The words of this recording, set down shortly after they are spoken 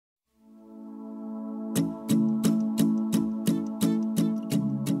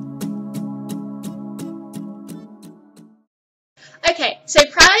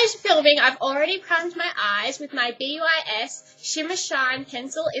blending, I've already primed my eyes with my BYS Shimmer Shine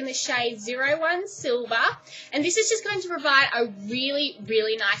pencil in the shade 01 Silver. And this is just going to provide a really,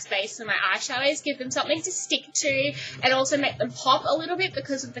 really nice base for my eyeshadows, give them something to stick to, and also make them pop a little bit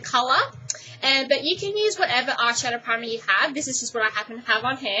because of the colour. But you can use whatever eyeshadow primer you have. This is just what I happen to have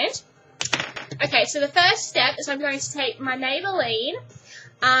on hand. Okay, so the first step is I'm going to take my Maybelline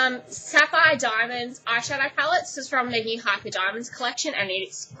Sapphire Diamonds eyeshadow palette. This is from the new Hyper Diamonds collection, and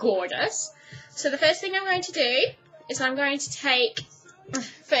it's gorgeous. So the first thing I'm going to do is I'm going to take,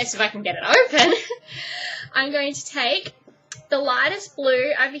 first if I can get it open, I'm going to take the lightest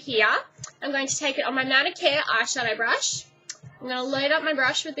blue over here. I'm going to take it on my Manicure eyeshadow brush. I'm going to load up my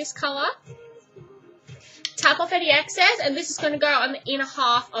brush with this colour, tap off any excess, and this is going to go on the inner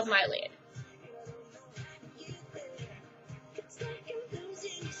half of my lid.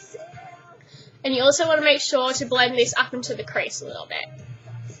 And you also want to make sure to blend this up into the crease a little bit.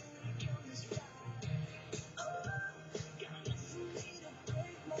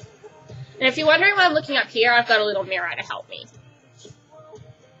 And if you're wondering why I'm looking up here, I've got a little mirror to help me.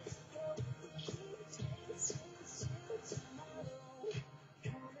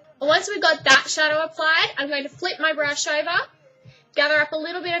 Once we've got that shadow applied, I'm going to flip my brush over, gather up a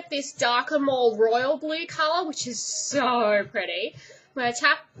little bit of this darker, more royal blue colour, which is so pretty. I'm going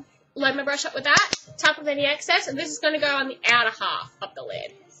to load my brush up with that, tap off any excess, and this is going to go on the outer half of the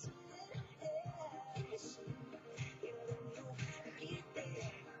lid.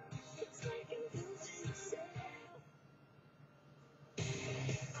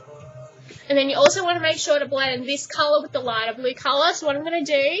 And then you also want to make sure to blend this colour with the lighter blue colour. So what I'm going to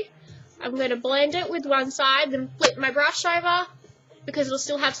do, I'm going to blend it with one side, then flip my brush over, because it'll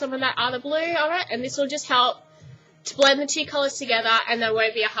still have some of that other blue on it, and this will just help to blend the two colours together, and there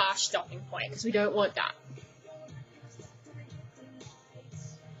won't be a harsh stopping point, because we don't want that.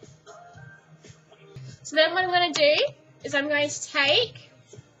 So then what I'm going to do is I'm going to take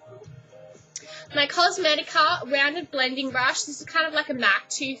my Cosmetica rounded blending brush. This is kind of like a MAC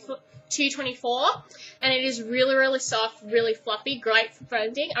 224, and it is really, really soft, really fluffy, great for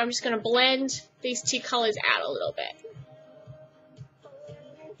blending. I'm just going to blend these two colours out a little bit.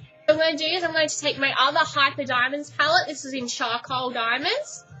 What I'm going to do is I'm going to take my other Hyper Diamonds palette. This is in Charcoal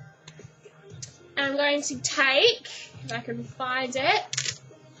Diamonds. And I'm going to take, if I can find it,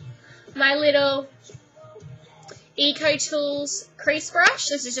 my little Eco Tools crease brush.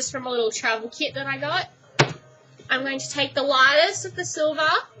 This is just from a little travel kit that I got. I'm going to take the lightest of the silver.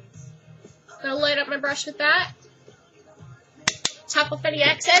 I'm going to load up my brush with that. Tap off any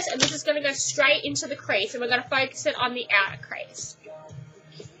excess, and this is going to go straight into the crease, and we're going to focus it on the outer crease.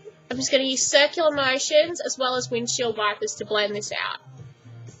 I'm just going to use circular motions as well as windshield wipers to blend this out.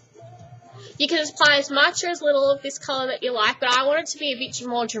 You can apply as much or as little of this colour that you like, but I want it to be a bit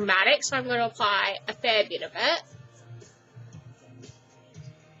more dramatic, so I'm going to apply a fair bit of it.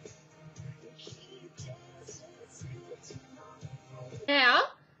 Now,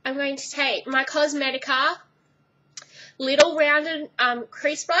 I'm going to take my Cosmetica little rounded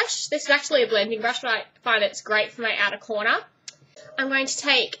crease brush. This is actually a blending brush, but I find it's great for my outer corner. I'm going to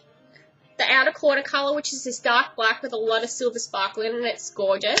take the outer corner colour, which is this dark black with a lot of silver sparkle in it, and it's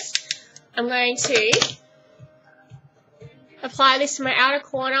gorgeous. I'm going to apply this to my outer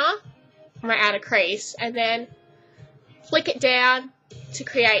corner, my outer crease, and then flick it down to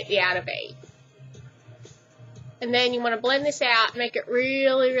create the outer V. And then you want to blend this out, make it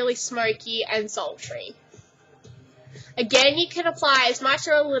really, really smoky and sultry. Again, you can apply as much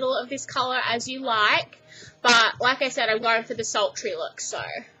or a little of this colour as you like, but like I said, I'm going for the sultry look, so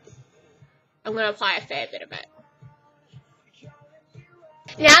I'm going to apply a fair bit of it.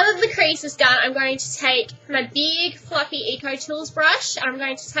 Now that the crease is done, I'm going to take my big fluffy Eco Tools brush. I'm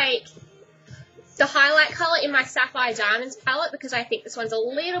going to take the highlight colour in my Sapphire Diamonds palette, because I think this one's a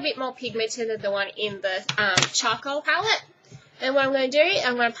little bit more pigmented than the one in the charcoal palette. And what I'm going to do,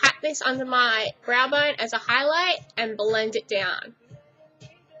 I'm going to pat this under my brow bone as a highlight and blend it down.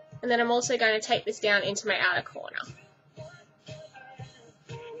 And then I'm also going to take this down into my outer corner.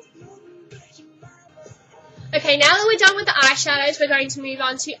 Okay, now that we're done with the eyeshadows, we're going to move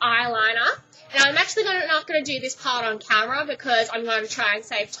on to eyeliner. Now, I'm actually not going to do this part on camera because I'm going to try and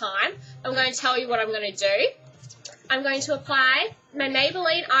save time. I'm going to tell you what I'm going to do. I'm going to apply my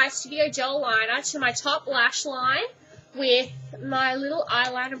Maybelline Eye Studio Gel Liner to my top lash line with my little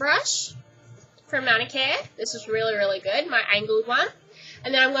eyeliner brush from Manicure. This is really, really good, my angled one.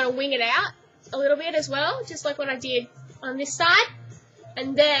 And then I'm going to wing it out a little bit as well, just like what I did on this side.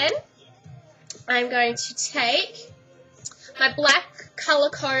 And then I'm going to take my black Colour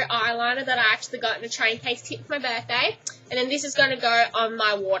Co eyeliner that I actually got in a train case tip for my birthday. And then this is going to go on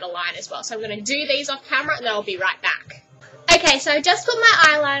my waterline as well. So I'm going to do these off camera and then I'll be right back. Okay, so I just put my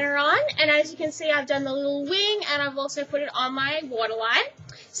eyeliner on, and as you can see, I've done the little wing, and I've also put it on my waterline.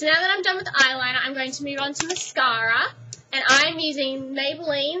 So now that I'm done with the eyeliner, I'm going to move on to mascara, and I'm using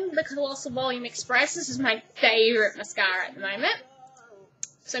Maybelline the Colossal Volume Express. This is my favourite mascara at the moment.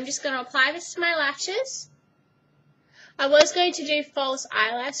 So I'm just going to apply this to my lashes. I was going to do false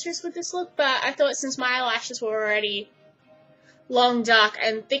eyelashes with this look, but I thought since my eyelashes were already long, dark,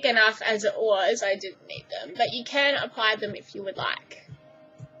 and thick enough as it was, I didn't need them. But you can apply them if you would like.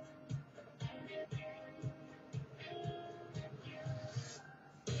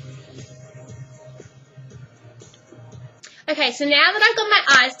 Okay, so now that I've got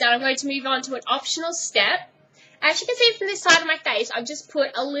my eyes done, I'm going to move on to an optional step. As you can see from this side of my face, I've just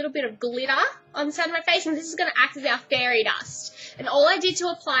put a little bit of glitter on the side of my face, and this is going to act as our fairy dust. And all I did to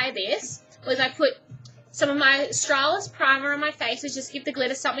apply this was I put some of my Australis primer on my face to just give the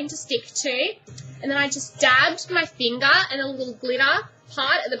glitter something to stick to. And then I just dabbed my finger and a little glitter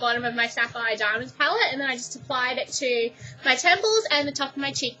part at the bottom of my Sapphire Diamonds palette. And then I just applied it to my temples and the top of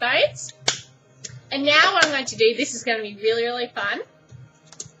my cheekbones. And now what I'm going to do, this is going to be really, really fun.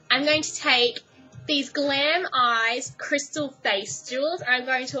 I'm going to take these Glam Eyes Crystal Face Jewels and I'm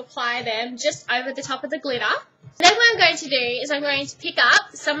going to apply them just over the top of the glitter. Then what I'm going to do is I'm going to pick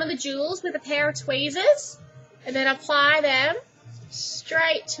up some of the jewels with a pair of tweezers and then apply them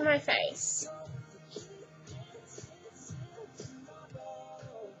straight to my face.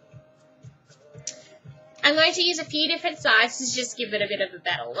 I'm going to use a few different sizes to just give it a bit of a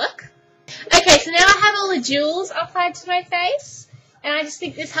better look. Okay, so now I have all the jewels applied to my face, and I just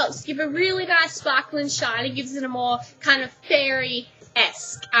think this helps give a really nice sparkle and shine. It gives it a more kind of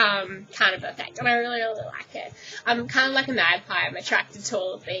fairy-esque kind of effect, and I really, really like it. I'm kind of like a magpie. I'm attracted to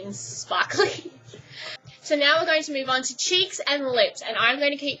all things sparkly. So now we're going to move on to cheeks and lips, and I'm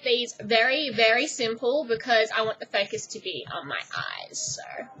going to keep these very, very simple because I want the focus to be on my eyes. So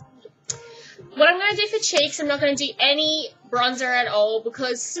what I'm going to do for cheeks, I'm not going to do any bronzer at all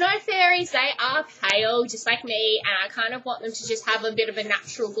because Snow Fairies, they are pale just like me, and I kind of want them to just have a bit of a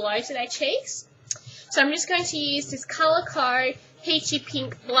natural glow to their cheeks. So I'm just going to use this Colour Co Peachy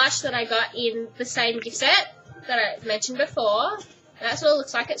Pink blush that I got in the same gift set that I mentioned before. And that's what it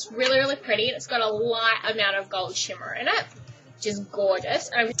looks like. It's really, really pretty, and it's got a light amount of gold shimmer in it, which is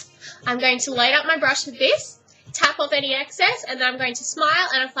gorgeous. I'm going to load up my brush with this, tap off any excess, and then I'm going to smile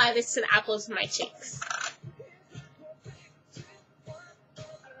and apply this to the apples of my cheeks.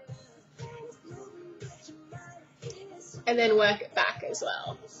 And then work it back as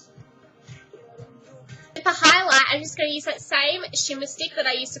well. For highlight, I'm just going to use that same shimmer stick that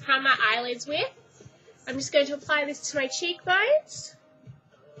I used to prime my eyelids with. I'm just going to apply this to my cheekbones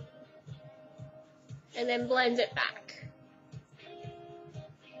and then blend it back.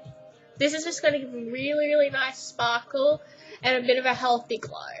 This is just going to give a really, really nice sparkle and a bit of a healthy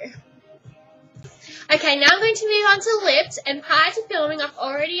glow. Okay, now I'm going to move on to lips, and prior to filming I've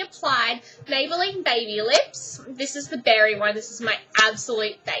already applied Maybelline Baby Lips. This is the berry one. This is my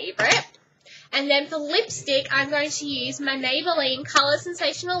absolute favourite. And then for lipstick, I'm going to use my Maybelline Colour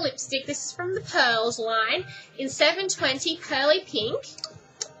Sensational Lipstick. This is from the Pearls line in 720 Pearly Pink.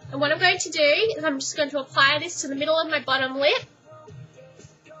 And what I'm going to do is I'm just going to apply this to the middle of my bottom lip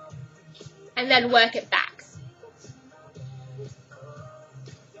and then work it back.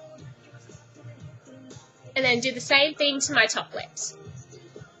 And then do the same thing to my top lips.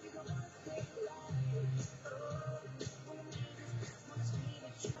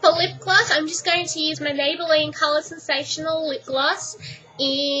 For lip gloss, I'm just going to use my Maybelline Colour Sensational Lip Gloss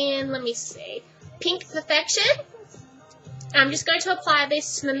in, let me see, Pink Perfection. And I'm just going to apply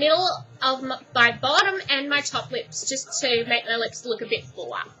this to the middle of my bottom and my top lips just to make my lips look a bit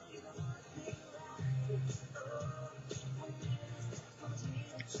fuller.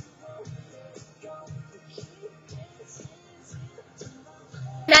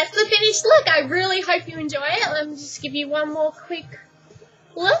 That's the finished look. I really hope you enjoy it. Let me just give you one more quick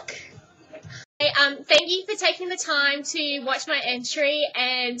look. Thank you for taking the time to watch my entry,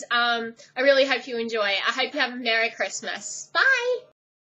 and I really hope you enjoy it. I hope you have a Merry Christmas. Bye!